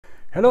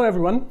Hello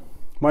everyone,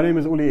 my name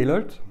is Uli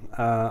Ehlert.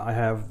 I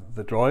have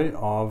the joy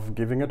of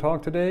giving a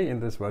talk today in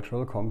this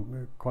virtual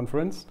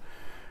conference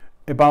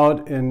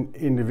about an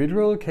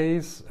individual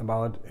case,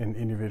 about an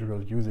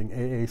individual using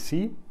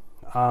AAC,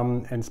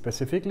 and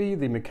specifically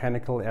the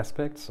mechanical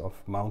aspects of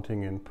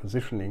mounting and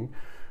positioning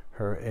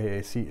her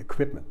AAC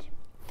equipment.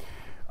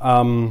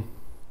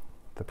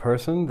 The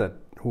person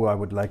who I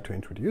would like to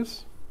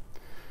introduce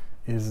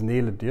is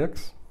Nele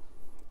Diercks,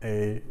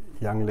 a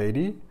young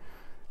lady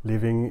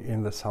living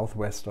in the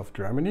southwest of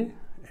Germany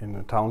in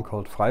a town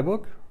called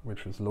Freiburg,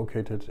 which is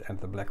located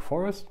at the Black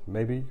Forest.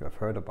 Maybe you have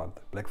heard about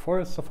the Black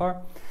Forest so far.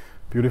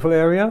 Beautiful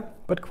area,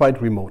 but quite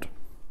remote.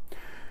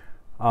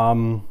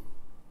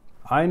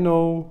 I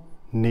know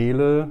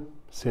Nele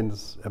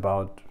since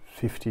about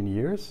 15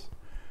 years,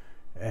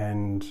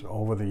 and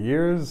over the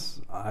years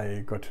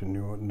I got to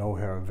know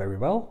her very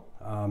well.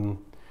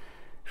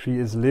 She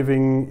is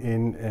living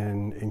in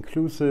an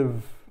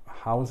inclusive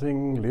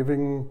housing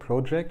living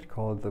project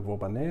called the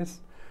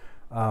Vaubanais.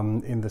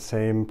 In the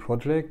same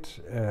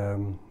project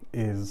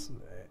is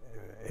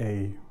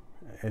an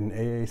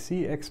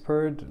AAC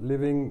expert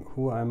living,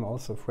 who I'm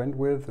also a friend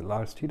with,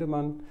 Lars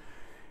Tiedemann.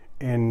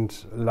 And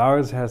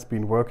Lars has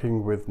been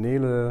working with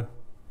Nele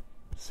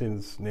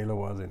since Nele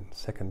was in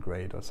second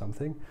grade or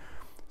something.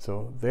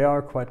 So they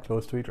are quite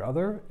close to each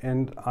other,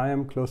 and I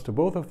am close to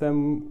both of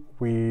them.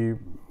 We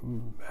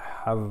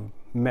have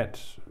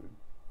met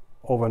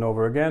over and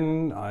over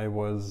again. I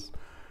was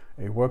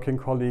a working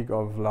colleague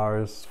of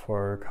Lars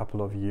for a couple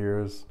of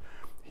years.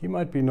 He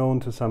might be known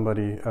to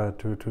somebody,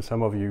 to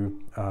some of you,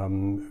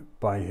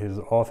 by his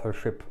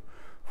authorship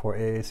for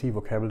AAC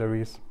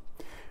vocabularies.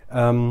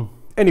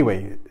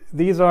 Anyway,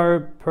 these are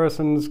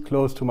persons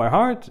close to my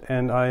heart,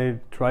 and I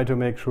try to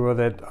make sure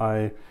that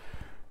I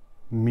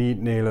meet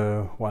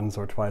Nele once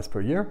or twice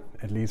per year,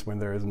 at least when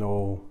there is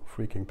no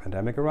freaking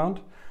pandemic around.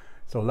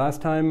 So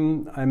last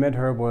time I met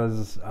her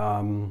was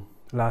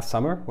last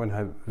summer, when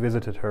I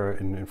visited her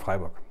in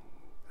Freiburg.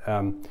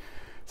 And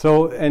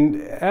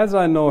as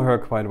I know her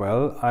quite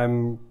well,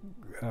 I'm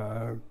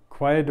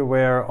quite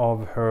aware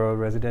of her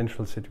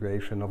residential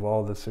situation, of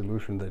all the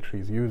solution that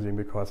she's using,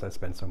 because I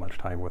spent so much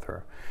time with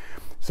her.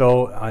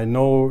 So I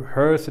know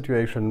her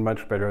situation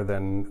much better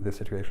than the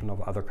situation of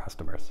other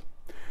customers.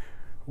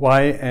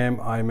 Why am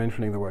I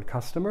mentioning the word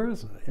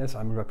customers? Yes,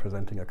 I'm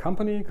representing a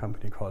company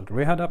called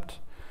Rehadapt.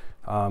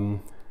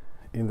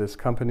 In this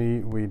company,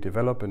 we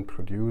develop and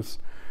produce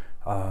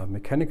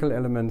mechanical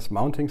elements,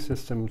 mounting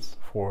systems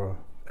for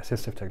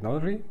assistive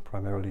technology,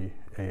 primarily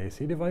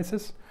AAC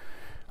devices.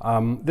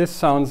 This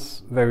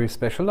sounds very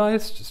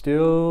specialized.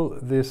 Still,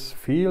 this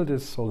field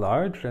is so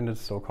large and it's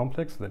so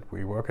complex that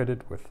we work at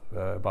it with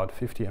about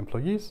 50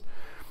 employees.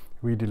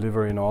 We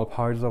deliver in all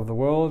parts of the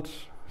world,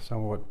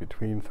 somewhat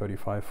between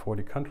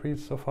 35-40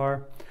 countries so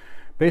far.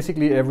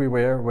 Basically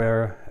everywhere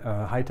where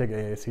high-tech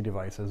AAC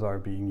devices are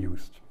being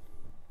used.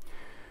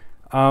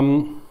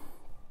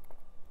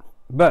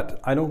 But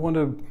I don't want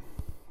to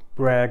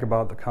brag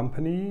about the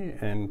company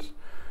and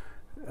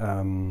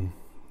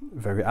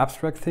very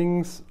abstract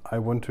things. I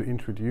want to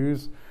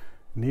introduce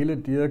Nele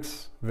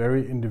Diercks'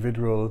 very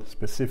individual,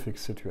 specific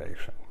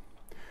situation.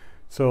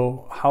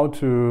 So how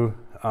to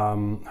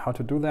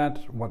do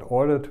that, what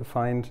order to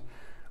find.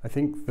 I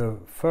think the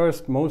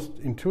first most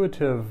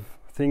intuitive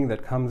thing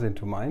that comes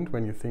into mind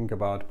when you think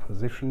about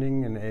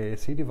positioning an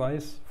AAC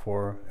device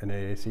for an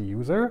AAC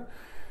user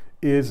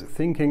is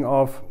thinking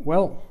of,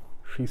 well,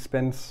 she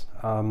spends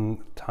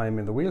time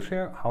in the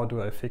wheelchair. How do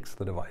I fix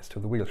the device to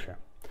the wheelchair?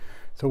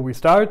 So we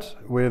start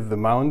with the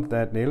mount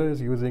that Nele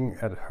is using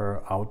at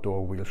her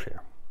outdoor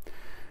wheelchair.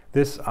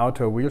 This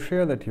outdoor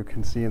wheelchair that you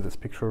can see in this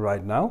picture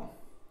right now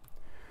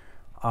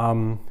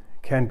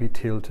can be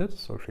tilted,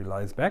 so she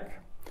lies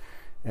back.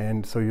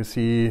 And so you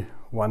see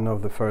one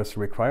of the first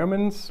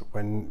requirements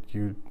when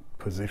you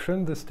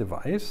position this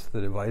device.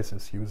 The device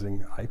is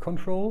using eye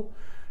control.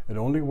 It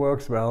only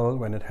works well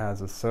when it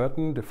has a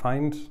certain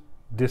defined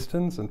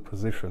distance and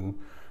position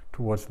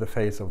towards the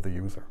face of the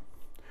user.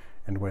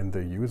 And when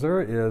the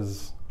user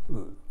is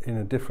in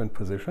a different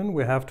position,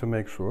 we have to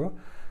make sure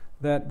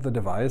that the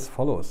device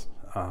follows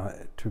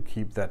to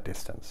keep that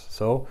distance.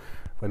 So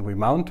when we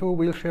mount to a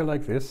wheelchair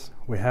like this,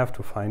 we have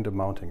to find a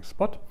mounting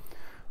spot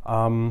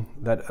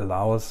that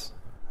allows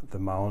the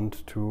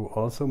mount to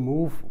also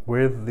move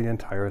with the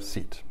entire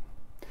seat.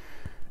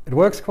 It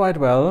works quite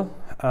well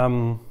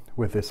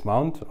with this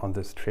mount on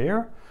this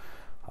chair.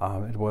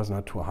 It was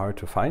not too hard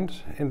to find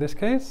in this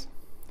case,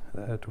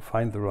 to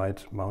find the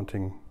right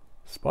mounting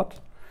spot.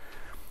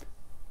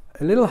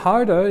 A little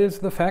harder is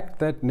the fact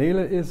that Nele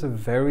is a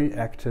very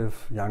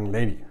active young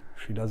lady.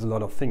 She does a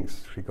lot of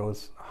things. She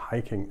goes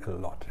hiking a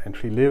lot, and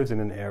she lives in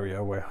an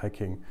area where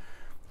hiking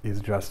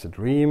is just a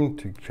dream.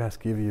 To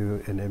just give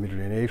you an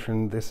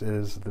imagination, this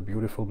is the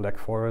beautiful Black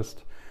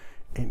Forest.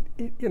 And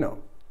you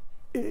know,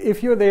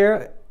 if you're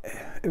there,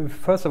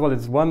 first of all,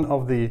 it's one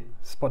of the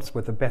spots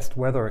with the best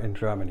weather in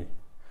Germany.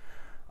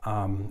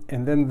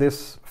 And then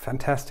this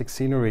fantastic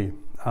scenery.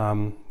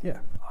 Yeah,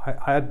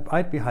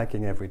 I'd be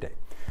hiking every day.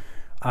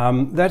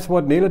 That's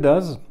what Nele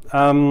does.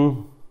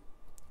 And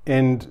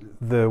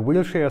the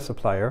wheelchair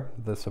supplier,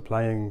 the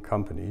supplying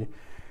company,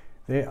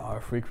 they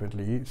are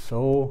frequently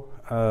so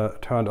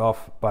turned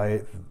off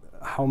by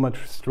how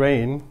much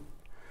strain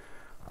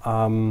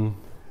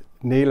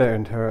Nele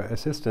and her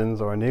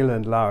assistants, or Nele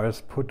and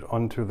Lars, put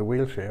onto the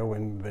wheelchair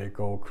when they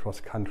go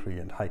cross-country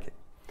and hiking.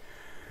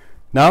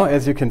 Now,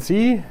 as you can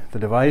see, the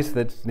device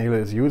that Nele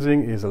is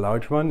using is a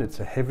large one. It's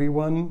a heavy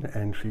one,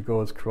 and she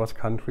goes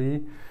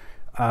cross-country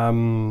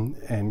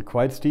and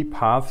quite steep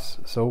paths.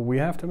 So we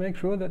have to make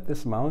sure that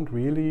this mount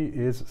really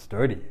is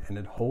sturdy and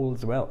it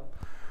holds well.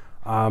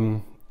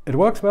 It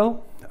works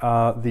well.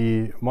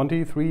 The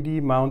Monty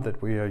 3D mount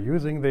that we are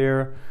using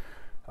there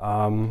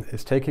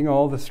is taking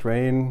all the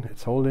strain.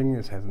 It's holding.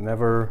 It has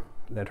never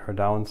let her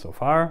down so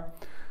far.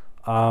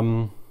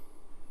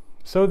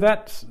 So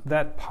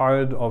that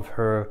part of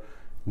her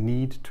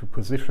need to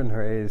position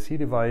her AAC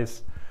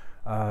device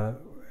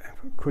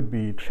could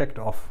be checked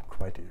off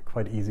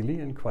quite easily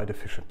and quite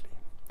efficiently.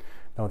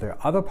 Now there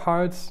are other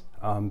parts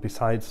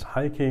besides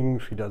hiking.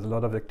 She does a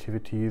lot of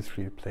activities.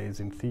 She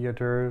plays in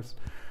theaters.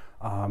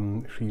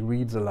 She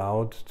reads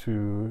aloud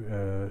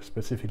to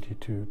specifically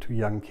to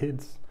young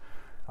kids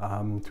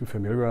to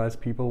familiarize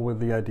people with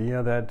the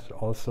idea that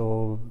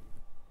also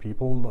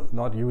people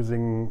not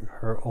using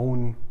her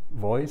own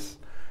voice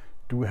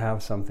do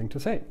have something to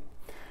say.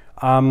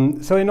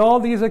 So in all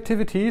these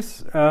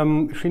activities,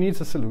 she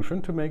needs a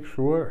solution to make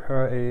sure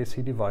her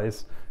AAC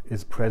device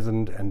is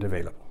present and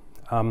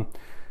available.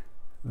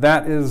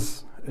 That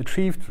is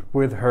achieved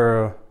with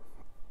her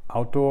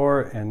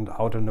outdoor and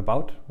out and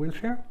about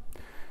wheelchair.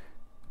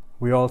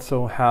 We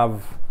also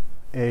have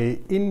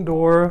an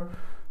indoor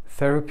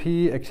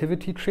therapy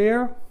activity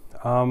chair,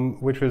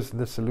 which is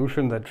the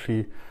solution that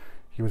she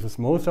uses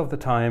most of the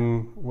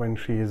time when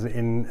she is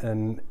in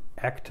an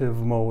active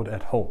mode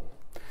at home.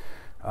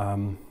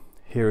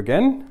 Here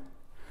again,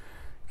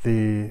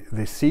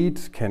 the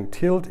seat can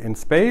tilt in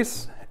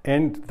space,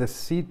 and the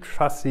seat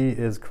chassis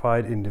is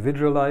quite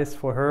individualized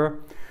for her.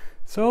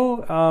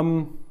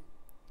 So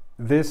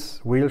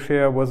this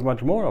wheelchair was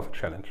much more of a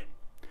challenge.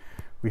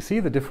 We see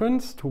the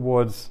difference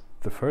towards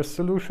the first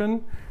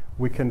solution.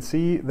 We can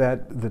see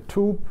that the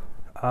tube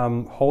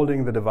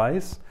holding the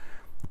device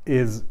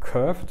is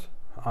curved.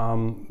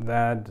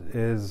 That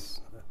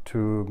is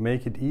to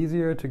make it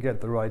easier to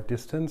get the right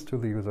distance to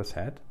the user's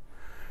head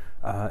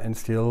and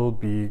still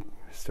be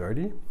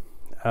sturdy.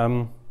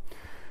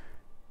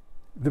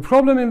 The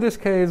problem in this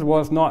case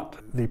was not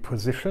the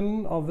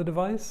position of the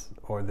device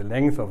or the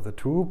length of the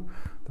tube.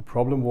 The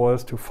problem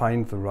was to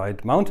find the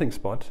right mounting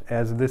spot,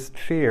 as this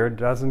chair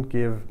doesn't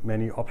give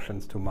many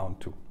options to mount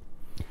to.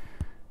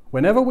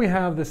 Whenever we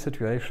have these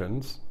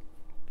situations,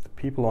 the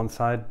people on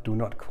site do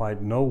not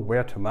quite know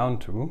where to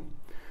mount to.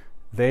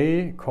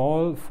 They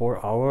call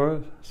for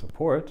our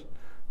support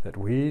that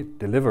we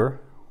deliver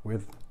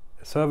with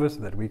a service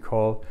that we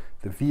call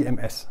the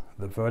VMS,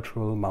 the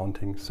Virtual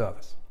Mounting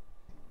Service.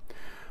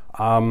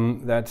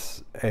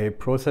 That's a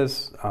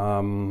process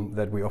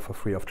that we offer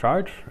free of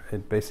charge.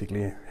 It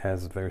basically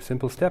has very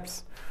simple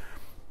steps.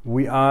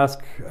 We ask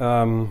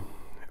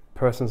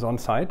persons on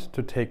site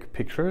to take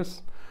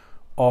pictures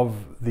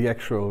of the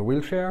actual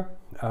wheelchair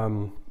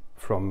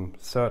from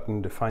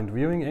certain defined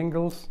viewing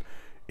angles,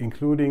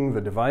 including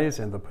the device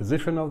and the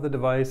position of the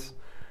device,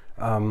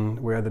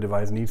 where the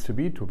device needs to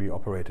be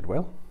operated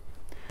well.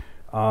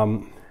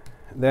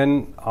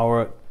 Then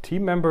our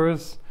team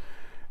members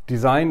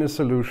design a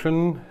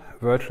solution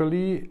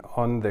virtually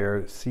on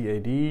their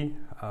CAD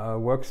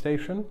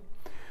workstation.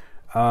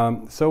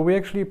 So we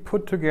actually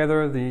put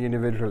together the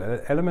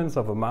individual elements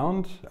of a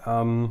mount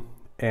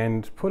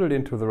and put it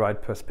into the right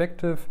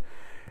perspective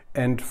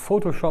and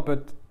Photoshop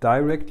it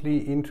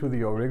directly into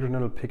the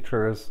original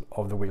pictures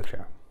of the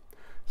wheelchair,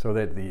 so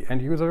that the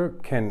end user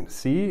can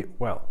see,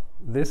 well,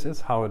 this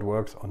is how it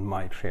works on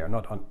my chair,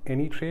 not on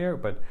any chair,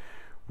 but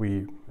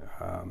we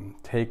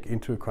take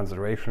into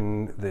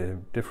consideration the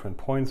different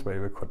points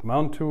where we could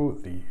mount to,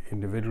 the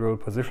individual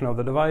position of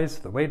the device,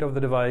 the weight of the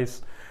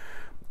device.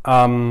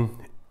 And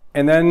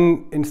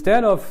then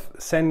instead of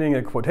sending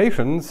a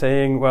quotation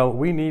saying, well,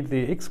 we need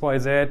the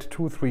XYZ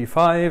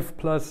 235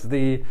 plus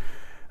the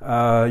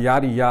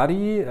yadi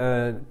yadi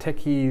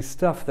techie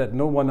stuff that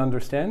no one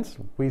understands,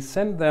 we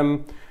send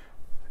them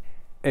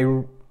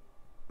a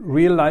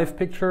real life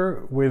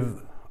picture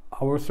with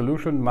our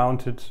solution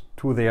mounted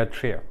to their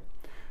chair.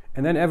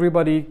 And then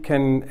everybody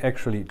can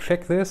actually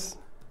check this.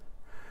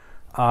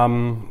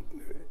 The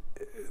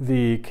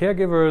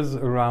caregivers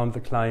around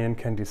the client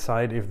can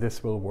decide if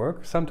this will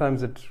work.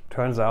 Sometimes it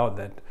turns out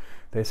that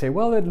they say,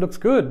 well, it looks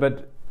good,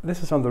 but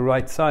this is on the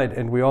right side,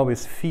 and we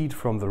always feed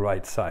from the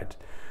right side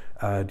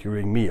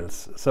during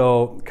meals.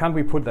 So can't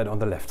we put that on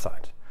the left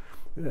side?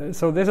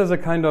 So this is a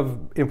kind of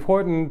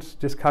important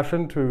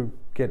discussion to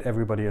get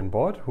everybody on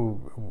board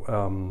who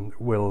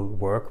will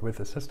work with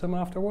the system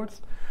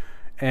afterwards.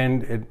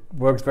 And it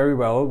works very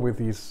well with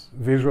these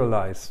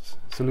visualized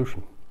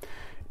solution.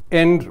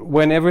 And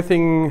when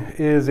everything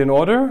is in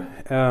order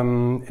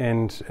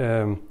and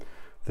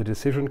the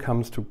decision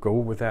comes to go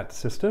with that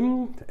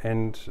system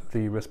and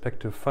the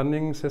respective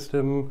funding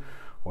system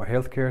or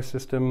healthcare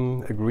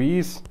system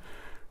agrees,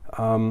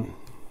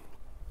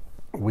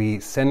 we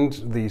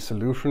send the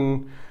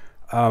solution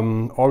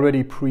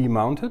already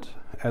pre-mounted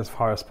as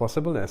far as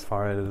possible, as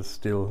far as it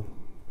still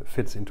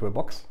fits into a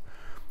box,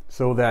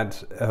 so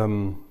that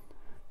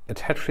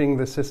attaching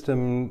the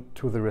system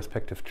to the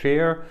respective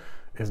chair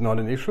is not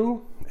an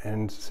issue.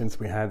 And since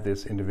we had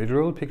these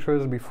individual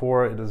pictures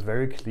before, it is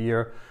very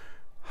clear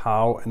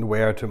how and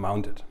where to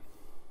mount it.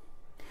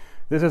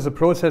 This is a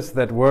process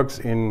that works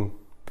in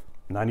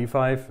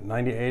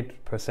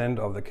 98%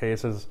 of the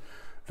cases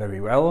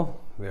very well.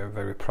 We're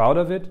very proud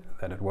of it,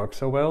 that it works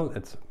so well.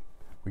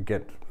 We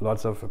get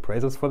lots of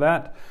appraisals for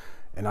that,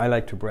 and I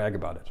like to brag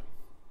about it.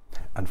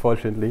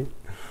 Unfortunately,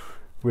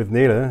 with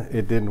Nele,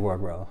 it didn't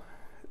work well.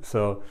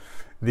 So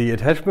the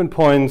attachment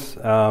points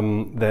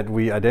that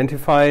we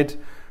identified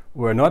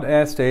were not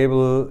as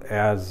stable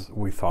as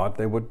we thought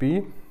they would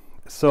be.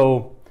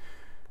 So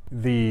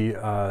the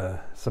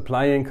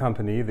supplying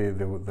company,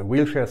 the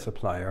wheelchair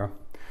supplier,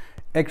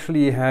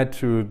 actually had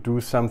to do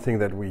something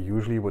that we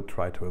usually would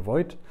try to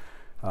avoid.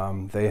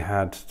 They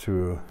had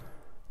to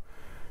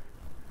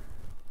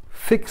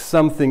fix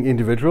something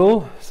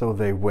individual, so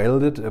they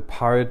welded a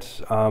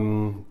part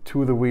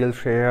to the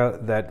wheelchair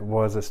that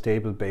was a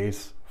stable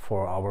base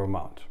for our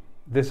mount.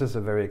 This is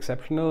a very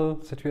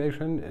exceptional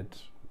situation.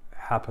 It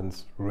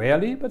happens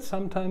rarely, but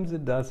sometimes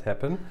it does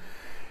happen.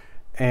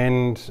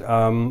 And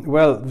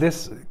well,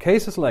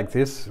 cases like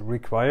this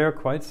require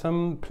quite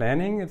some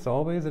planning. It's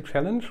always a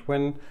challenge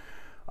when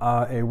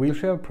a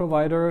wheelchair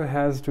provider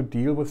has to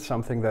deal with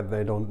something that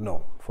they don't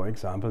know. For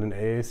example, an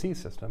AAC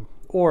system,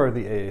 or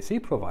the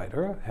AAC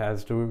provider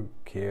has to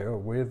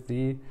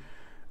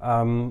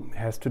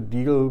has to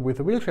deal with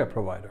the wheelchair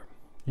provider.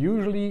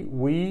 Usually,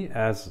 we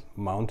as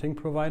mounting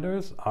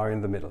providers are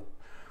in the middle.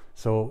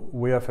 So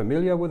we are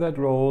familiar with that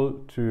role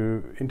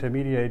to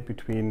intermediate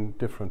between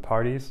different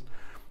parties.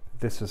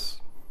 This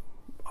is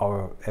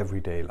our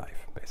everyday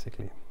life,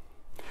 basically.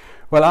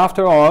 Well,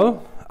 after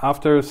all,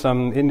 after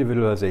some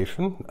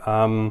individualization,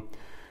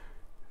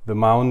 the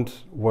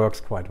mount works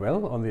quite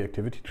well on the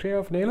activity chair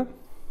of Nele.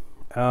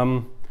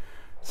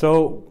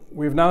 So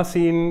we've now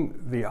seen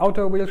the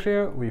outdoor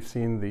wheelchair, we've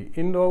seen the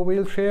indoor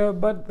wheelchair,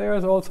 but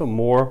there's also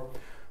more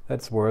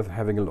that's worth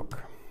having a look.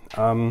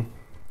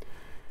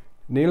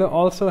 Nele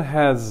also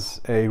has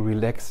a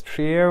relaxed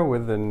chair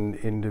with an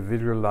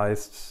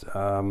individualized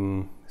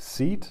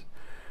seat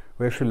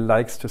where she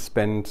likes to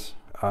spend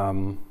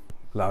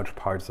large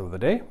parts of the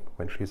day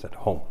when she's at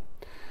home.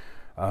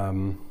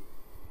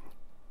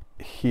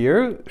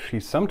 Here, she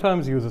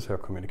sometimes uses her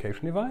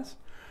communication device,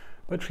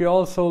 but she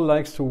also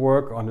likes to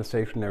work on a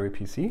stationary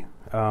PC.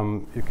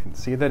 You can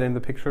see that in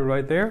the picture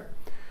right there.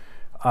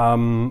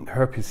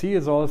 Her PC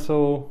is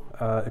also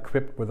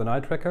equipped with an eye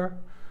tracker,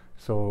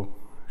 so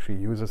she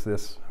uses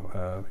this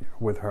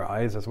with her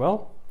eyes as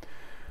well.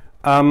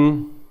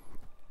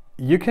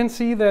 You can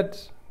see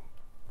that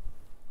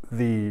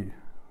the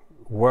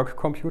work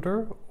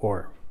computer,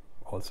 or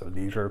also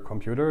leisure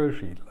computer,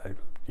 she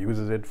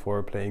uses it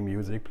for playing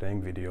music,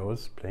 playing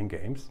videos, playing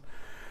games,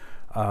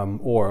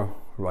 or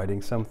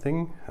writing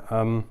something.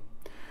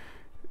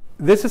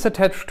 This is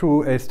attached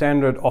to a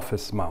standard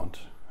office mount,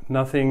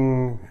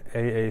 nothing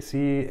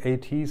AAC,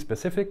 AT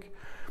specific.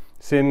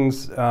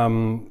 Since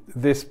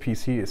this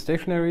PC is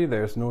stationary,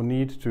 there's no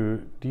need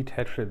to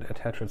detach it,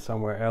 attach it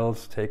somewhere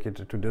else, take it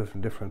to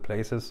different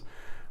places.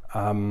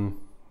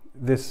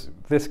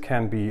 This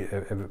can be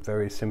a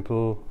very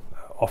simple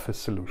office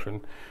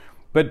solution.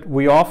 But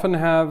we often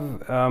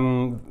have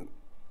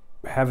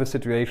a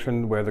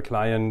situation where the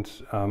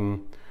client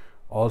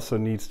also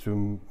needs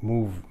to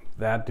move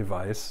that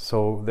device.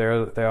 So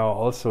there are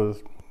also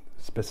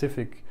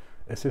specific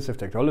assistive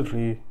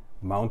technology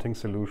mounting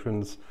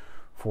solutions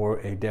for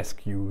a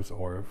desk use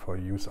or for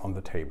use on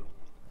the table.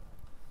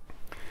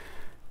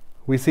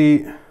 We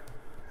see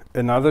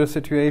another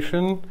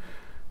situation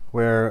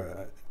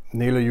where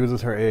Nele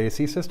uses her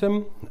AAC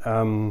system,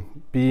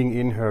 being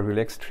in her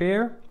relaxed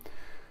chair,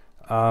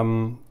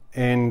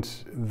 and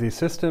the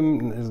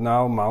system is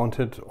now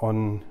mounted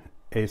on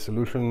a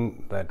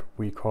solution that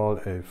we call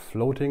a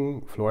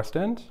floating floor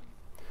stand.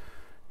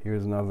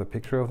 Here's another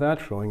picture of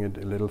that, showing it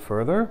a little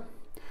further.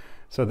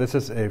 So this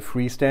is a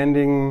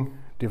freestanding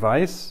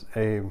device,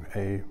 a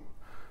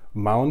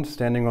mount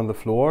standing on the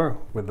floor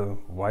with a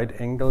wide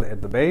angle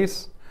at the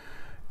base.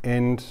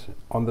 And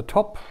on the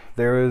top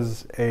there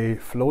is a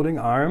floating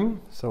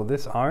arm. So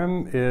this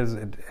arm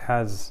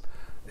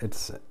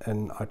it's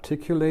an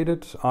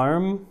articulated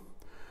arm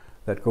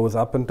that goes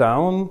up and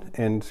down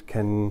and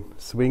can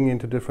swing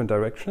into different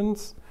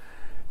directions.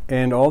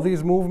 And all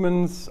these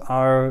movements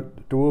are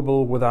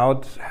doable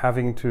without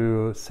having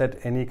to set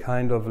any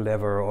kind of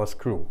lever or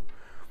screw.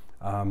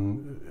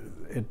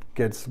 It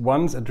gets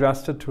once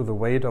adjusted to the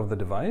weight of the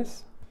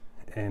device,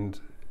 and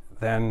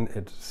then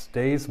it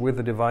stays with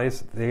the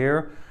device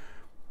there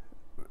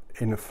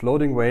in a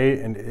floating way,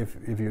 and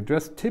if you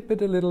just tip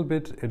it a little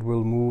bit, it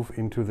will move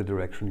into the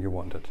direction you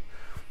want it.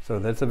 So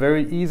that's a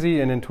very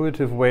easy and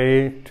intuitive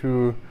way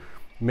to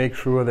make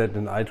sure that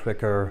an eye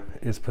tracker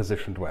is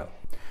positioned well.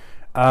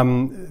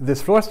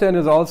 This floor stand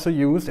is also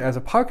used as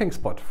a parking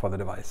spot for the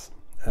device.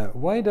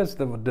 Why does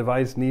the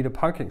device need a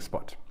parking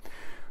spot?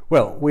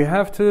 Well, we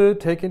have to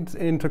take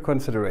into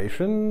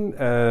consideration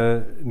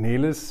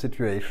Nele's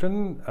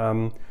situation.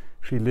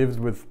 She lives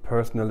with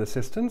personal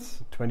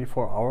assistants,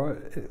 24-hour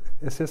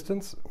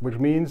assistants, which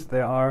means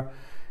there are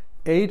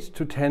 8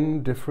 to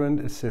 10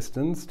 different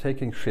assistants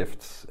taking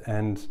shifts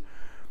and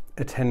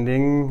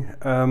attending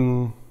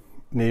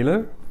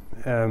Nele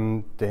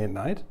day and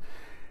night.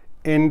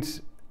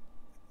 And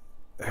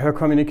her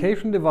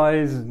communication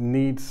device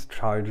needs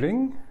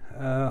charging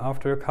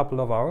after a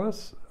couple of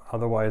hours,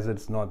 otherwise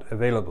it's not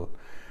available.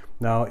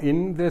 Now,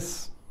 in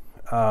this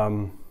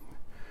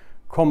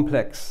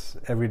complex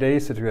everyday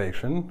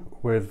situation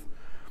with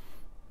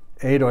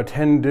 8 or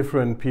 10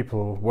 different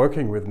people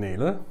working with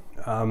Nele,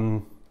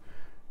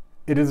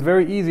 it is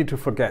very easy to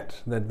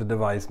forget that the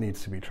device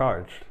needs to be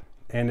charged.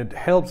 And it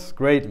helps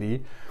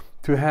greatly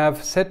to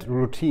have set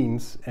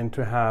routines and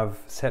to have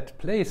set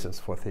places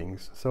for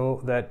things,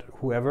 so that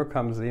whoever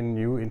comes in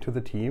new into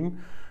the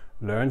team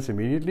learns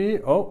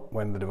immediately, oh,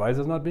 when the device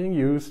is not being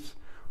used,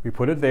 we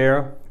put it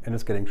there and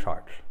it's getting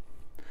charged.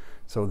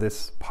 So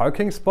this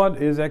parking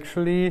spot is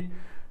actually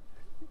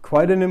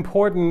quite an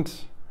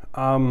important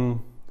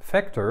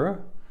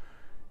factor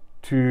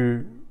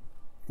to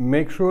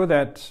make sure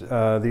that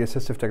the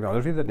assistive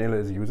technology that Nele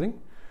is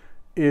using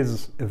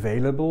is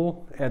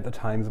available at the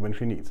times when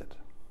she needs it.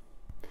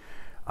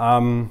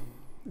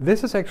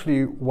 This is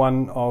actually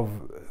one of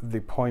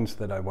the points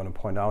that I want to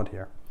point out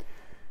here.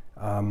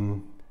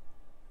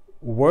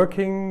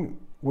 Working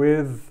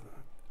with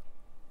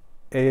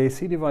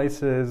AAC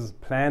devices,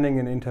 planning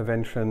an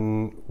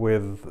intervention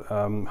with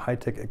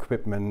high-tech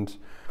equipment,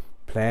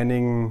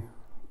 planning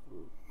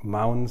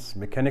mounts,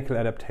 mechanical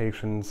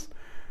adaptations,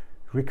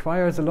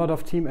 requires a lot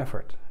of team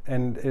effort,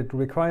 and it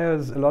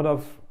requires a lot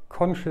of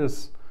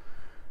conscious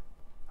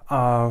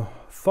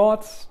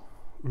thoughts,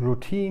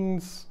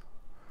 routines,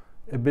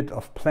 a bit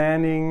of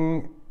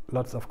planning,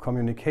 lots of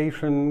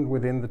communication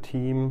within the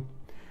team.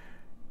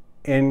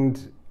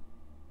 And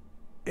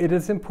it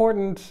is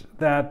important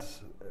that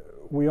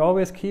we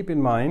always keep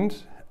in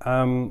mind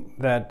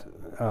that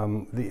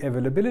the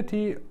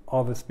availability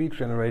of a speech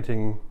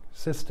generating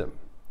system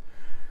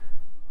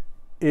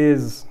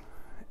is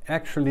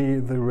actually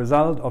the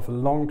result of a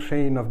long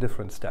chain of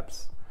different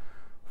steps.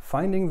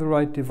 Finding the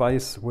right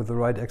device with the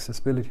right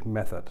accessibility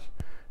method,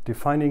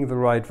 defining the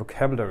right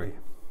vocabulary,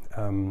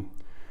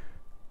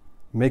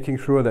 making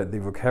sure that the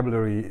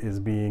vocabulary is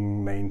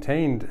being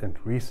maintained and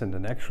recent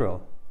and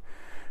actual,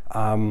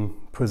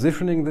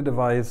 positioning the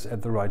device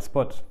at the right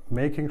spot,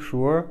 making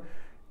sure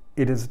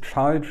it is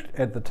charged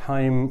at the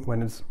time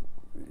when it's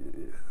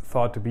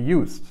thought to be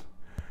used,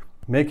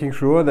 making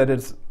sure that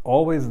it's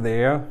always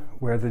there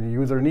where the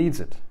user needs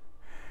it.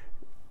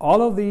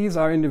 All of these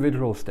are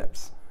individual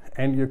steps,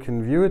 and you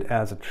can view it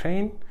as a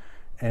chain,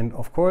 and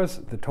of course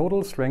the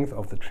total strength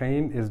of the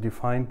chain is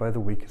defined by the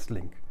weakest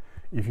link.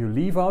 If you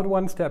leave out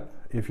one step,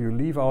 if you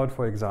leave out,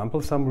 for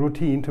example, some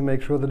routine to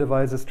make sure the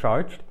device is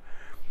charged,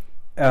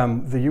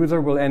 the user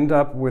will end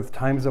up with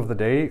times of the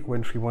day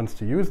when she wants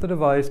to use the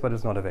device but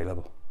it's not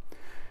available.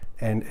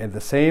 And at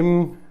the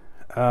same,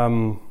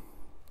 in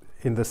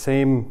the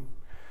same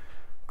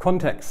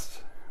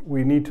context,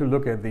 we need to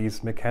look at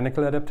these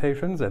mechanical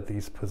adaptations, at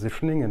these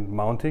positioning and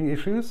mounting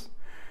issues.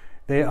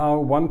 They are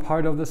one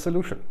part of the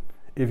solution.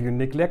 If you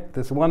neglect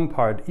this one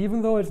part,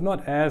 even though it's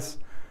not as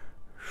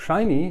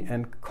shiny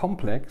and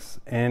complex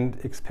and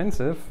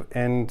expensive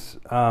and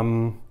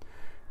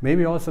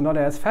maybe also not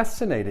as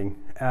fascinating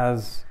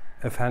as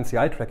a fancy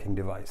eye tracking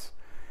device,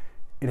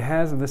 it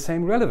has the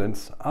same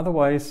relevance.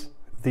 Otherwise,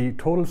 the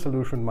total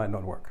solution might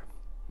not work.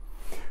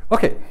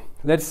 Okay,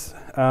 let's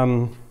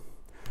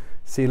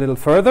see a little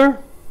further.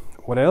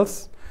 What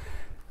else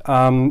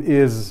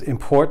is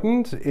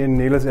important in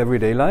Nele's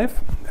everyday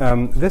life?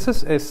 This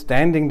is a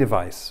standing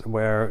device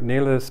where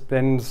Nele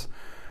spends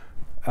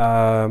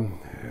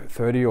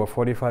 30 or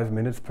 45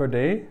 minutes per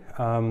day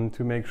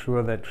to make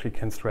sure that she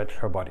can stretch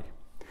her body.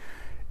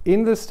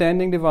 In the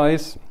standing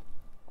device,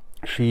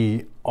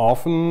 she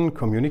often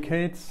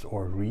communicates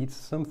or reads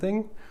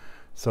something.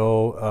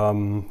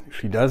 So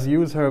she does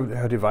use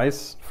her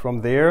device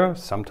from there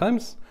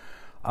sometimes,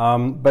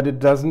 but it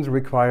doesn't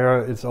require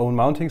its own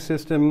mounting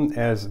system,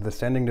 as the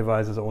standing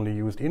device is only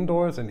used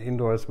indoors, and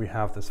indoors we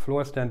have this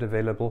floor stand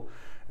available,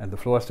 and the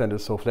floor stand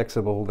is so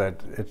flexible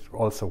that it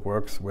also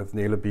works with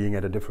Nele being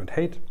at a different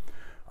height.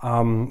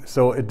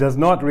 So it does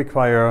not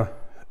require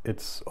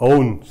its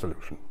own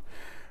solution.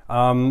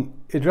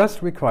 It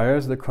just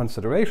requires the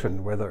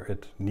consideration whether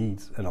it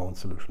needs an own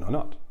solution or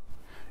not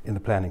in the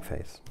planning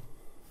phase.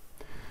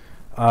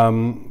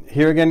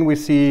 Here again we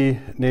see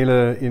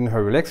Nele in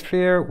her relaxed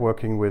chair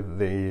working with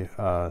the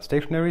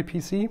stationary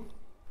PC.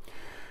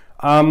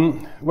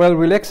 Well,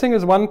 relaxing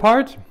is one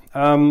part,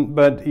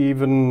 but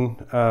even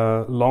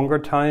longer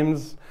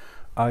times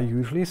are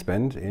usually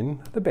spent in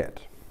the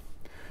bed.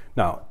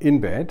 Now, in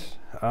bed,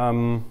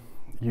 you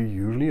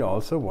usually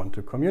also want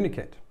to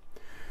communicate.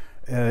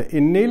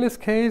 In Nele's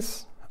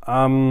case,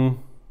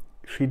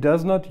 she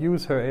does not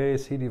use her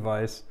AAC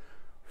device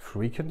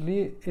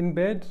frequently in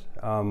bed.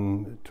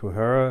 To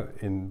her,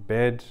 in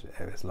bed,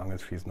 as long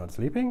as she's not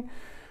sleeping,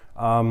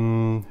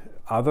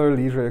 other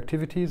leisure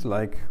activities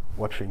like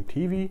watching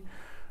TV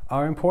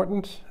are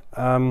important.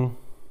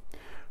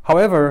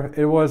 However,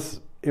 it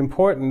was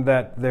important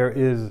that there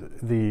is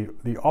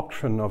the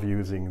option of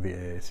using the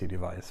AAC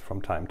device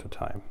from time to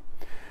time.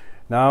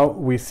 Now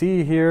we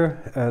see here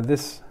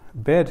this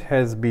bed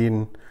has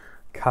been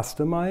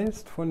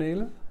customized for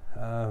Nele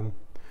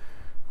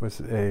with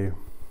a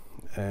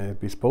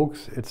bespoke.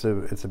 It's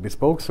a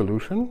bespoke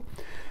solution.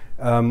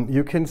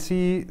 You can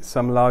see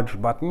some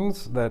large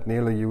buttons that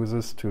Nele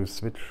uses to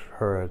switch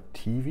her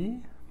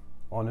TV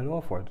on and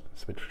off, or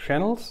switch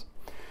channels.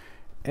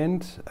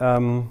 And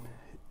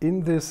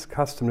in this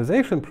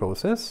customization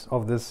process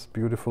of this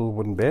beautiful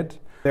wooden bed,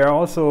 there are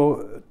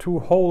also 2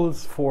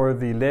 holes for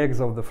the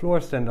legs of the floor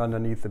stand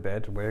underneath the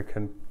bed, where you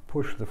can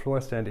push the floor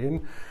stand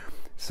in.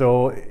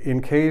 So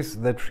in case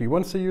that she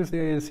wants to use the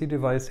AAC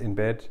device in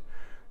bed,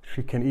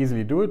 she can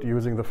easily do it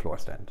using the floor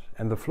stand.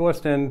 And the floor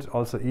stand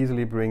also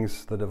easily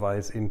brings the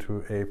device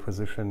into a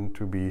position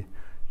to be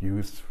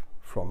used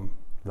from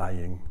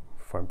lying,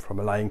 from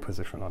a lying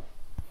position on.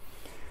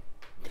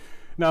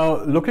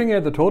 Now, looking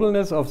at the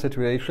totalness of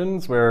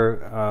situations where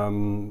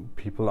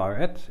people are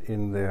at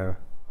in their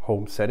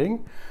home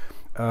setting,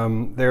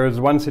 there is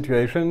one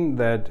situation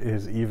that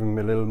is even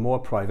a little more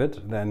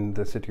private than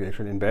the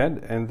situation in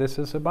bed, and this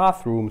is a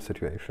bathroom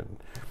situation.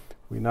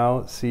 We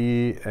now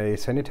see a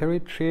sanitary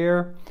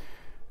chair,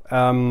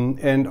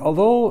 and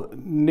although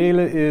Nele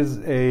is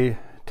a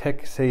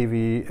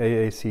tech-savvy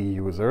AAC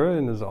user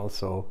and is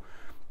also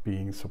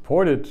being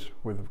supported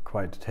with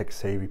quite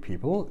tech-savvy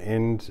people,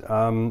 and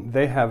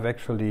they have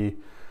actually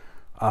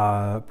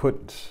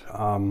put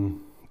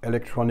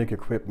electronic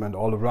equipment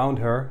all around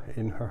her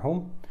in her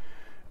home.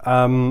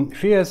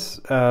 She has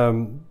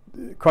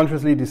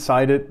consciously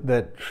decided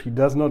that she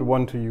does not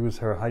want to use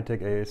her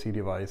high-tech AAC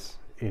device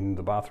in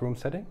the bathroom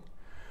setting.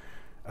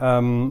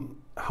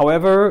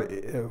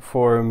 However,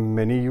 for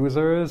many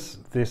users,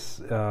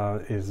 this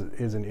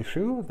is an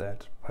issue,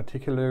 that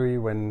particularly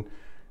when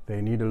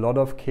they need a lot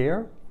of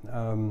care,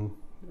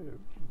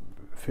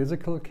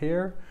 physical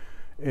care,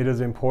 it is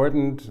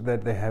important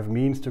that they have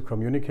means to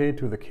communicate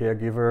to the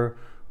caregiver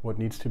what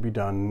needs to be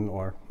done.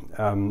 Or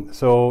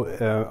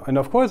and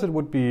of course it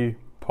would be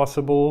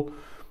possible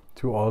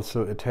to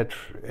also attach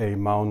a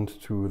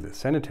mount to the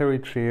sanitary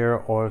chair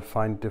or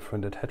find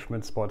different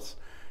attachment spots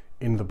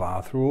in the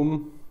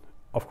bathroom.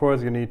 Of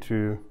course, you need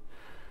to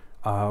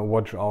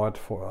watch out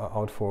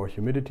for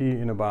humidity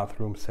in a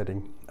bathroom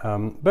setting.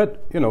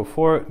 But you know,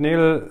 for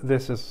Nele,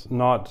 this is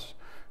not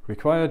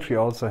required. She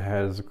also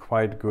has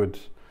quite good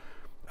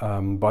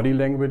body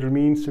language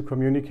means to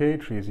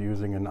communicate. She's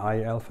using an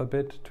I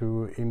alphabet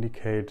to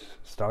indicate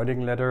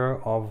starting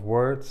letter of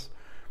words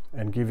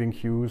and giving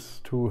cues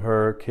to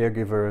her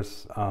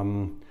caregivers,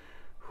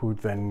 who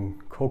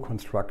then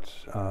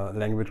co-construct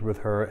language with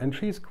her, and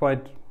she's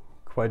quite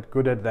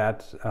good at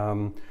that.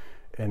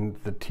 And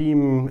the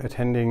team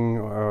attending,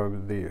 or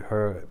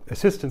her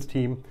assistance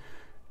team,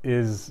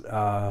 is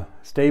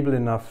stable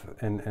enough,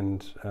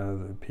 and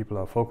the people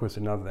are focused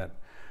enough that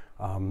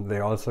they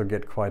also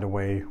get quite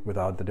away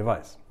without the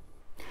device.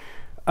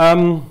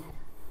 Now,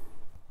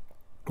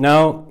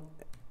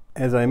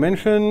 as I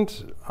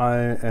mentioned, I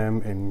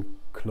am in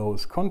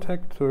close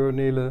contact to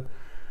Nele,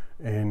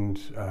 and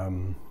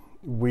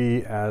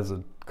we as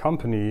a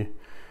company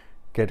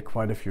get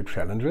quite a few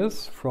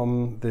challenges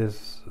from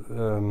this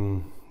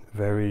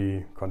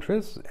very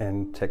conscious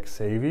and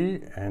tech-savvy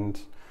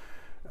and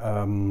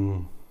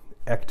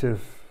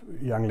active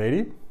young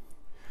lady,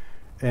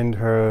 and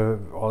her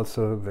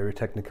also very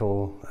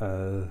technical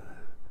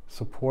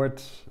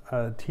support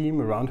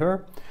team around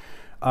her.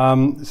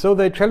 So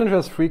they challenge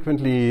us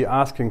frequently,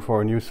 asking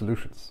for new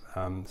solutions.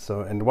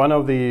 And one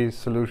of the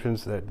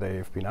solutions that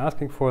they've been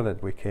asking for,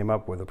 that we came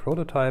up with a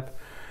prototype,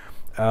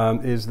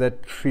 is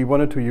that she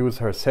wanted to use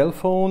her cell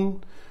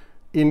phone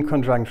in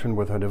conjunction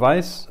with her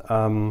device.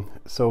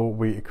 So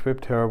we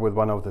equipped her with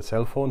one of the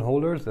cell phone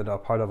holders that are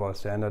part of our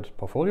standard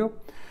portfolio.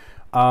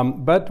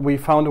 But we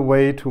found a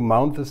way to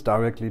mount this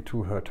directly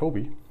to her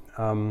Tobii,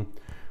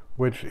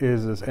 which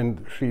is,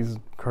 and she's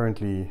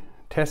currently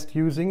test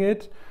using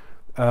it.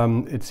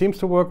 It seems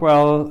to work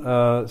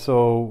well,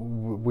 so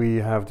we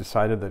have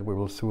decided that we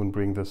will soon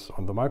bring this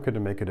on the market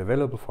and make it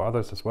available for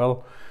others as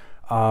well.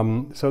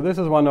 So this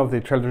is one of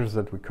the challenges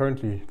that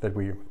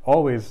we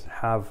always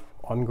have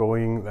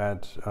ongoing,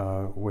 that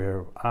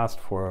we're asked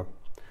for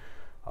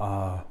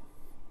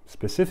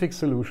specific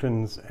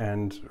solutions,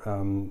 and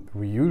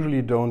we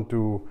usually don't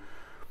do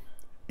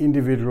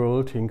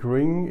individual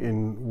tinkering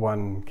in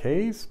one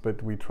case,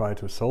 but we try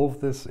to solve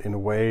this in a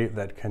way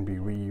that can be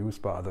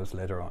reused by others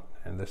later on.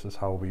 And this is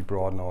how we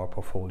broaden our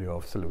portfolio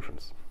of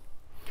solutions.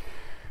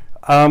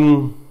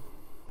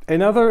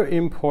 Another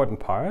important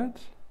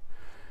part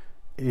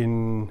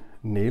in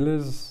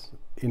Nele's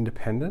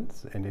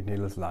independence and in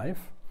Nele's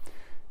life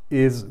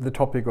is the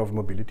topic of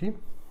mobility.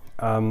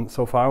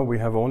 So far we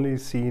have only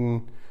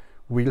seen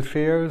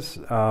wheelchairs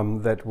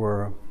that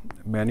were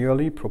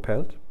manually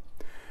propelled.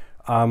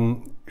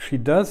 She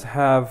does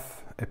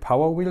have a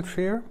power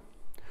wheelchair,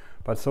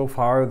 but so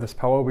far this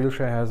power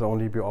wheelchair has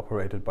only been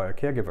operated by a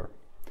caregiver.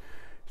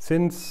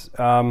 Since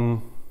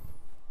a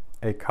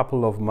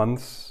couple of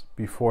months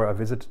before I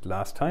visited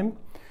last time,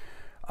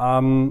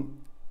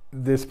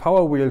 this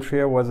power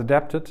wheelchair was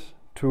adapted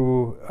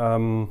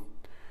to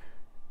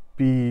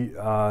be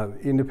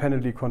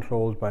independently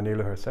controlled by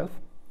Nele herself.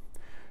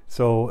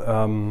 So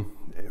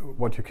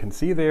what you can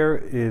see there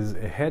is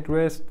a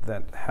headrest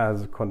that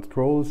has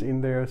controls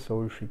in there,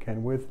 so she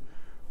can, with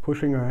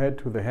pushing her head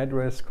to the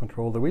headrest,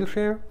 control the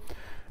wheelchair.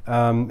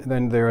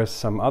 Then there are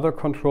some other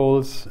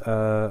controls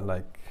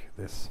like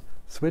this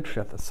switch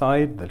at the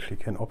side that she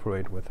can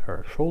operate with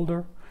her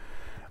shoulder.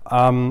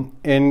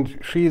 And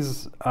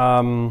she's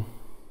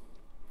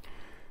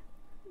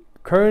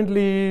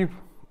currently,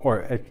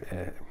 or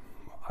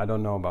I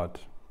don't know about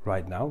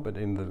right now, but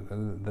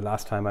in the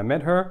last time I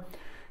met her,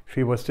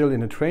 she was still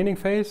in a training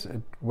phase.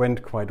 It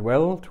went quite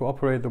well to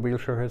operate the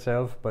wheelchair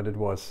herself, but it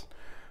was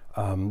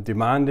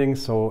demanding.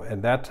 So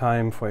at that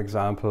time, for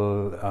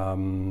example,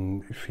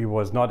 she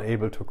was not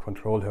able to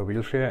control her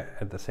wheelchair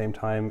at the same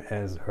time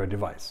as her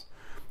device.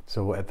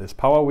 So at this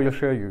power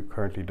wheelchair, you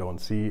currently don't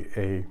see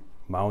a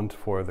mount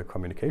for the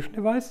communication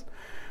device.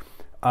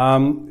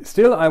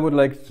 Still, I would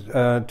like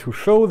to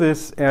show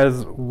this,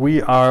 as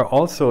we are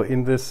also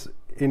in this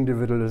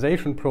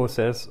individualization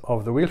process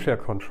of the wheelchair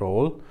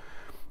control.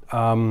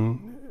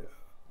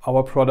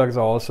 Our products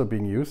are also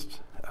being used.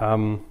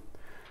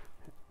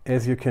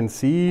 As you can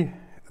see,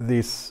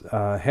 this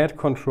head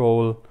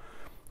control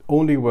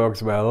only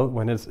works well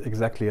when it's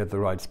exactly at the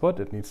right spot.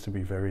 It needs to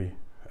be very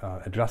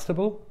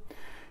adjustable.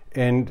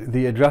 And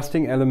the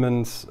adjusting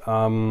elements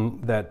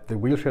that the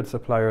wheelchair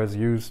suppliers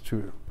use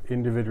to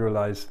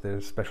individualize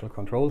the special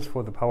controls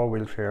for the power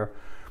wheelchair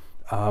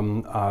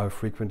are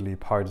frequently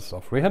parts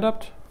of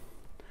Rehadapt,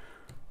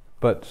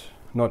 but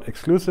not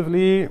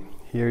exclusively.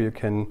 Here you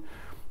can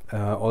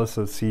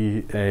also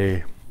see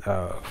a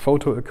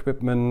photo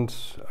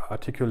equipment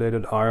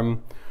articulated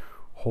arm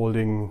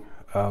holding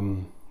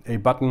a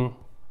button.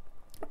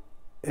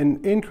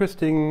 An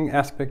interesting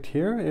aspect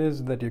here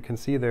is that you can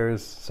see there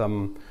is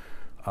some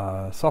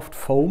soft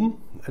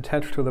foam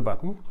attached to the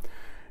button,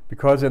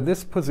 because at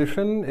this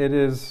position it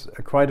is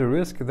quite a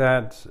risk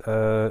that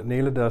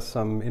Nele does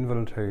some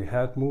involuntary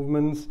head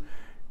movements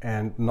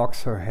and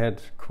knocks her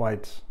head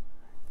quite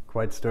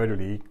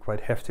sturdily,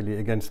 quite heftily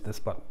against this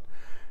button.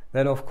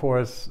 That of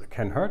course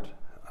can hurt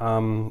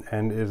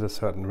and is a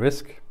certain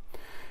risk.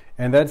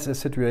 And that's a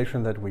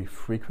situation that we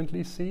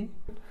frequently see,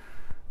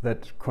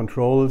 that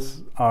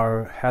controls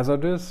are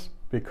hazardous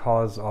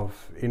because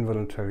of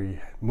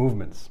involuntary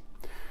movements.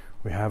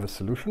 We have a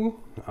solution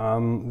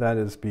that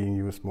is being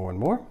used more and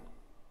more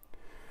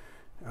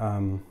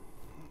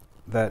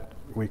that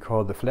we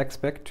call the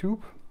FlexBack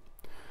tube.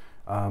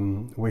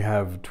 We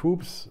have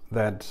tubes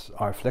that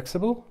are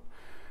flexible,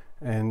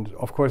 and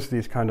of course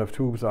these kind of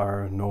tubes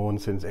are known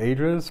since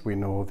ages. We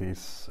know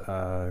these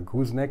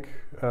gooseneck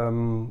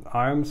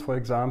arms, for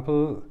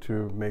example,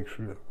 to make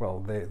sure, well,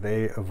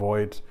 they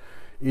avoid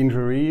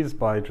injuries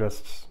by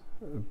just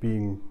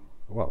being,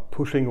 well,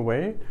 pushing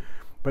away.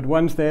 But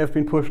once they have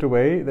been pushed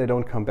away, they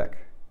don't come back.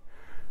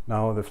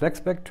 Now the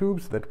FlexBack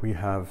tubes that we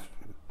have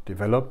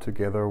developed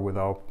together with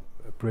our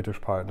British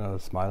partner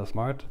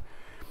SmileSmart,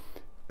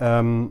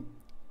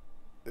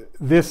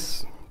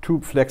 this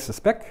tube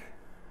flexes back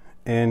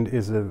and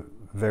is a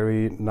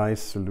very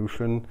nice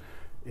solution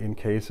in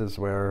cases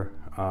where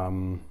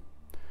you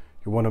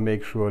want to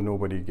make sure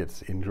nobody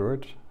gets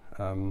injured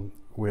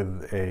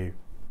with a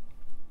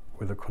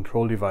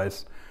control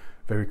device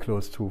very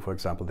close to, for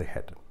example, the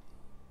head.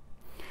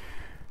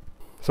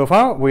 So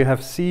far we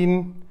have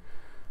seen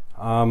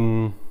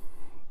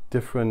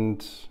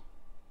different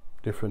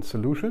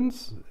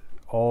solutions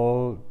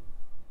all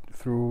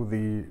through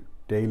the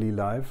daily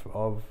life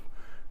of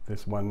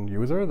this one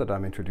user that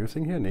I'm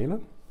introducing here,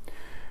 Nele.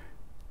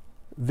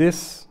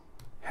 This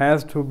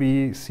has to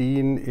be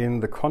seen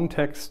in the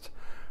context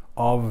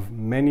of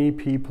many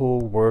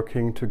people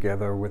working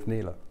together with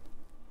Nele.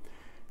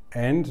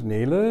 And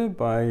Nele,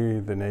 by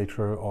the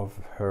nature of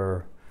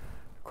her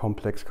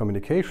complex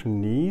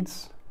communication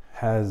needs,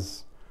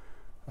 has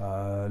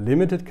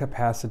limited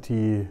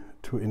capacity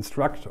to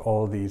instruct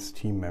all these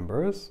team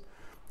members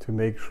to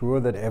make sure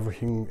that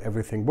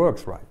everything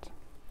works right.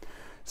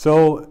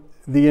 So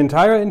the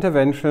entire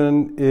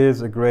intervention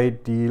is a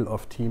great deal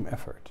of team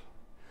effort.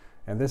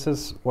 And this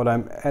is what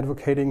I'm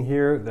advocating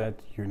here, that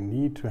you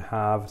need to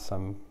have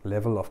some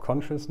level of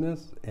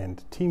consciousness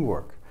and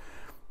teamwork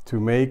to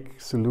make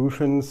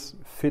solutions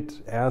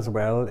fit as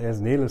well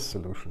as Nele's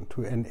solution,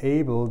 to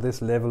enable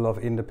this level of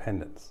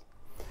independence.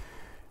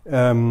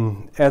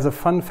 As a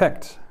fun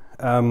fact,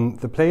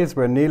 the place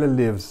where Nele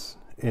lives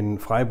in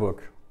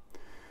Freiburg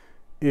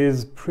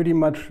is pretty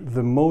much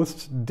the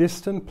most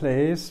distant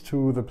place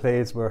to the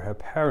place where her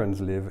parents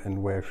live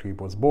and where she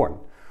was born.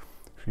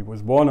 She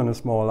was born on a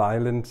small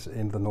island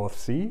in the North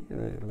Sea,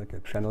 like a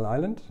Channel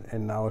Island,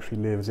 and now she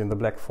lives in the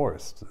Black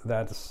Forest.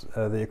 That's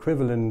the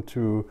equivalent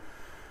to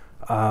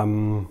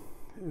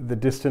the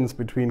distance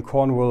between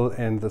Cornwall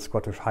and the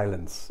Scottish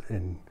Highlands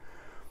in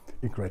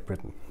Great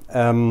Britain.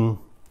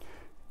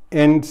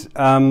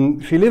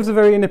 She lives a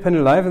very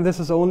independent life, and this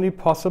is only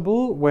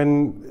possible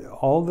when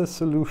all the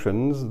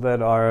solutions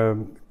that are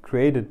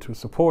created to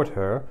support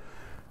her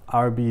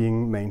are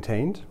being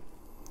maintained.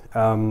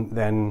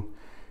 Then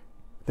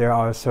there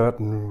are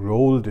certain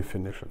role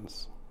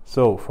definitions.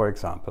 So, for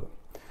example,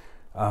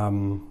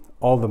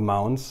 all the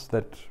mounts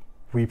that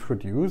we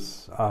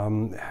produce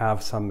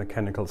have some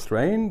mechanical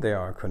strain. There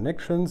are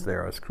connections,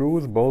 there are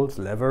screws, bolts,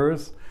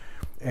 levers,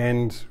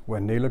 and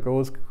when Nele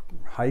goes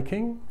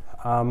hiking,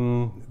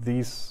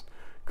 these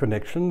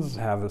connections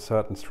have a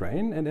certain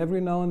strain, and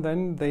every now and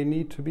then they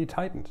need to be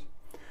tightened.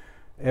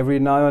 Every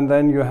now and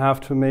then you have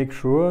to make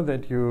sure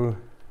that you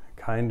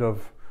kind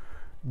of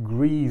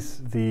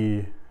grease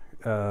the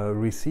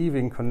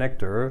receiving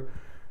connector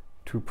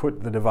to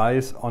put the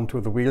device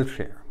onto the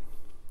wheelchair.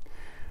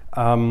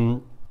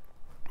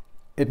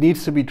 It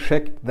needs to be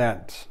checked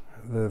that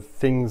the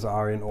things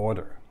are in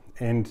order.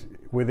 And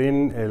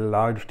within a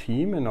large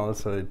team, and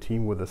also a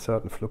team with a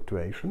certain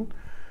fluctuation,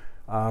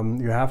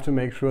 you have to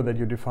make sure that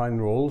you define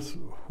roles,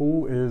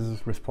 who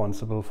is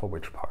responsible for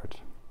which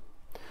part.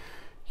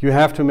 You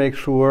have to make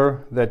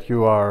sure that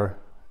you are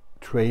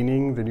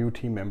training the new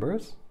team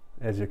members.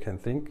 As you can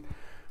think,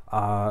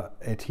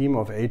 a team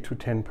of 8 to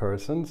 10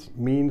 persons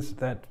means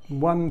that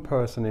one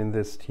person in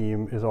this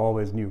team is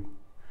always new.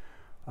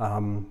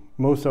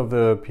 Most of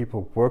the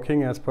people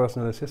working as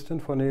personal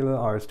assistant for Nele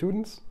are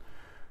students.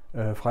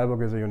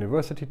 Freiburg is a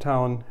university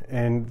town,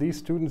 and these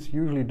students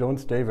usually don't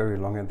stay very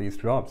long at these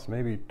jobs,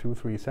 maybe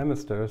 2-3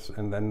 semesters,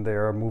 and then they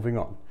are moving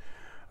on.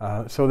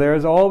 So there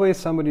is always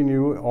somebody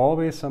new,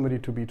 always somebody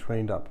to be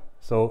trained up.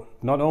 So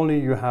not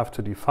only you have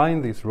to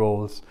define these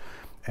roles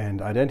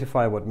and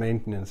identify what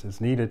maintenance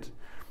is needed,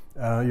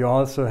 you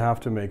also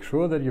have to make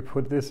sure that you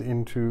put this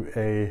into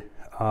a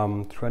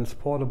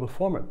transportable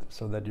format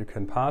so that you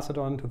can pass it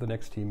on to the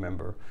next team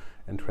member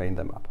and train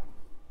them up.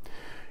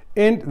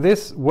 And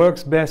this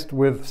works best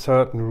with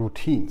certain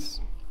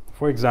routines.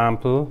 For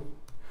example,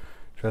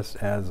 just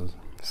as a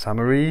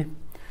summary,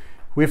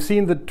 we've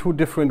seen the 2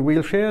 different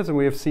wheelchairs, and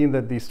we have seen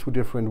that these 2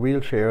 different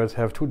wheelchairs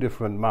have 2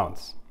 different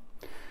mounts.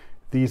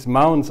 These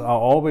mounts are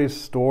always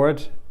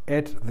stored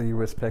at the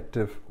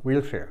respective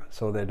wheelchair,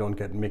 so they don't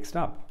get mixed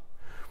up.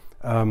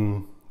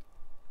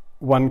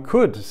 One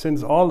could,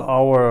 since all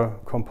our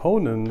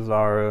components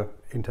are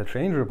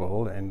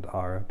interchangeable and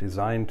are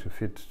designed to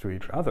fit to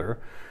each other,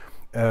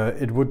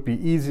 it would be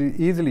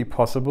easily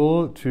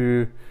possible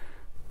to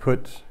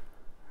put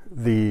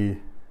the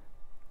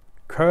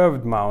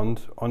curved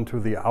mount onto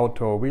the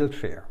outdoor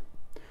wheelchair.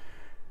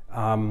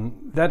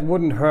 That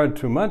wouldn't hurt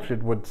too much,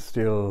 it would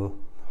still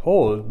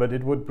hold, but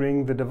it would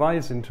bring the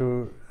device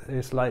into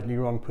a slightly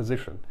wrong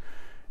position.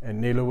 And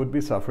Nele would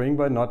be suffering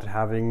by not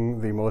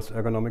having the most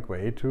ergonomic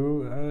way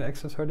to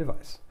access her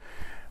device.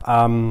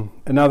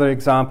 Another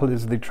example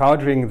is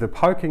charging the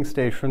parking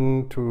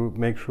station to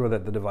make sure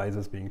that the device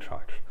is being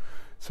charged.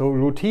 So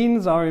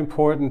routines are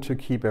important to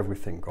keep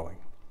everything going.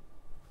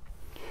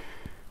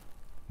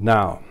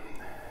 Now,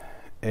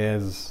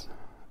 as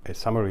a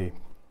summary,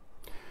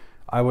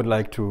 I would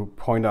like to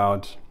point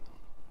out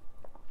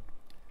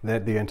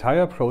that the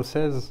entire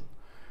process,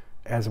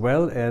 as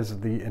well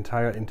as the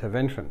entire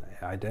intervention,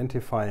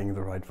 identifying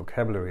the right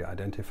vocabulary,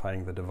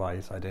 identifying the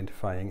device,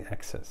 identifying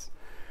access,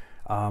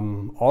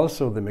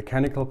 also the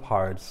mechanical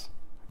parts,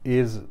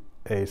 is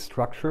a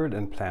structured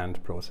and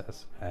planned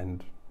process,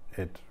 and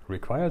it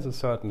requires a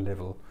certain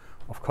level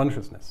of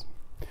consciousness.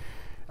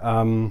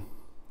 You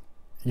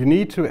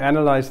need to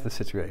analyze the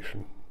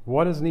situation.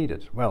 What is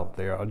needed? Well,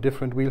 there are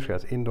different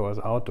wheelchairs, indoors,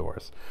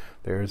 outdoors.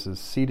 There is a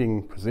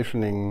seating,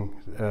 positioning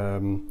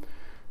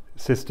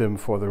system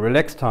for the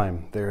relax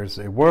time. There's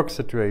a work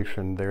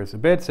situation, there's a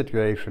bed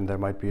situation, there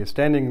might be a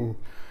standing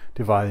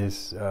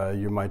device,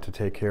 you might to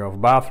take care of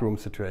bathroom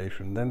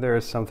situation. Then there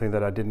is something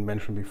that I didn't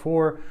mention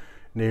before.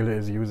 Nele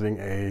is using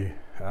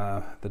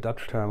the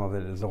Dutch term of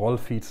it is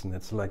Rollfietsen.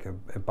 It's like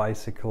a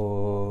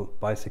bicycle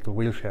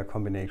wheelchair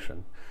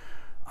combination.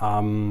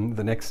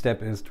 The next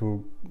step is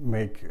to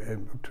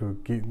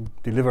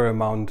deliver a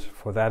mount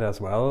for that as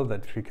well,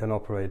 that she can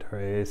operate her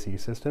AAC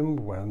system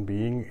while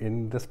being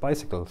in this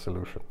bicycle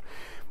solution.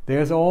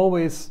 There's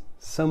always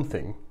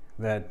something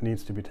that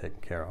needs to be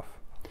taken care of.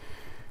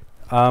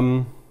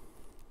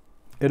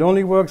 It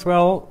only works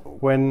well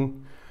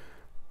when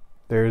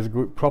there is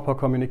proper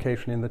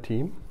communication in the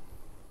team.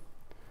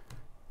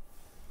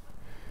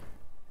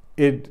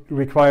 It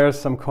requires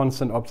some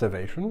constant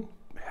observation.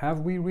 Have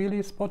we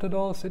really spotted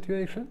all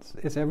situations?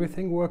 Is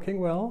everything working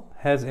well?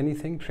 Has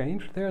anything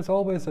changed? There's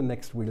always a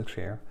next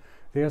wheelchair.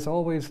 There's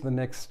always the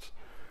next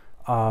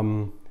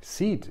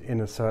seat in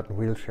a certain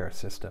wheelchair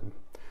system.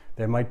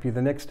 There might be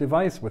the next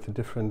device with a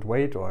different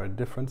weight or a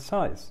different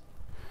size.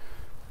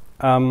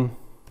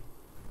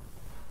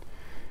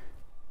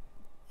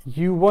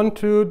 You want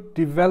to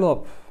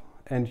develop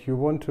and you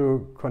want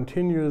to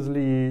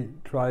continuously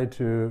try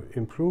to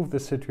improve the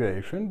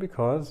situation,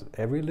 because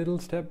every little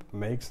step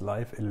makes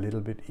life a little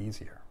bit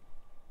easier.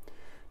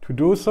 To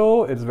do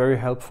so, it's very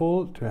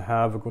helpful to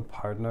have a good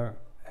partner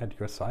at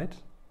your side.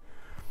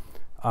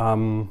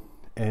 And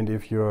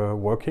if you're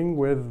working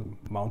with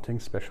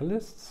mounting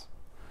specialists,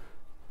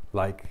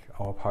 like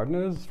our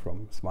partners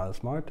from Smile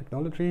Smart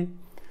Technology,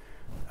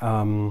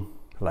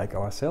 like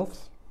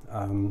ourselves,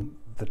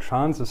 the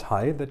chance is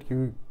high that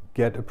you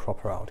get a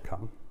proper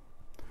outcome.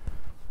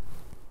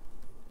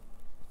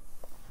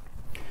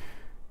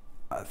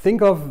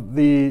 Think of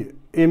the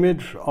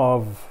image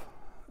of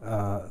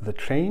the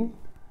chain.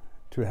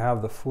 To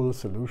have the full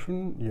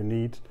solution, you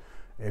need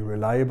a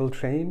reliable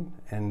chain,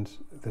 and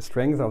the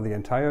strength of the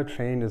entire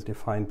chain is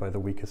defined by the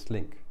weakest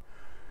link.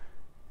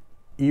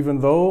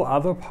 Even though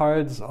other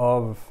parts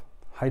of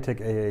high-tech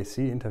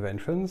AAC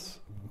interventions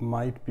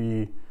might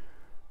be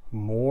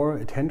more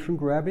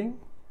attention-grabbing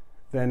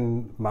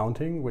than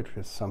mounting, which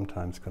is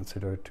sometimes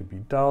considered to be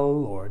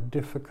dull or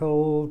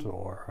difficult,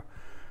 or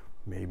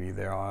maybe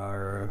there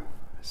are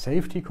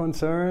safety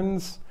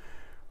concerns.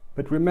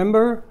 But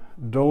remember,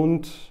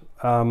 don't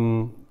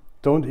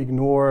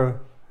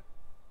ignore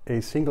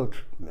a single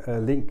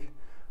link,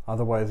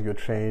 otherwise your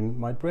chain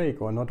might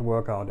break or not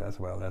work out as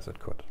well as it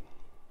could.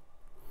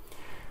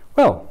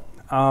 Well,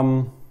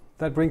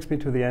 that brings me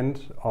to the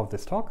end of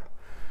this talk.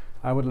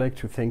 I would like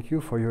to thank you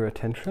for your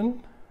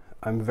attention.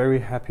 I'm very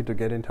happy to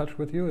get in touch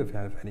with you. If you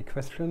have any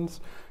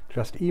questions,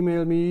 just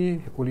email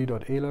me,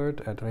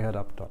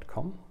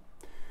 uli.ehlert@rehadapt.com.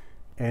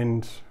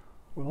 And,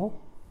 well,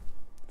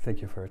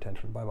 thank you for your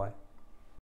attention. Bye-bye.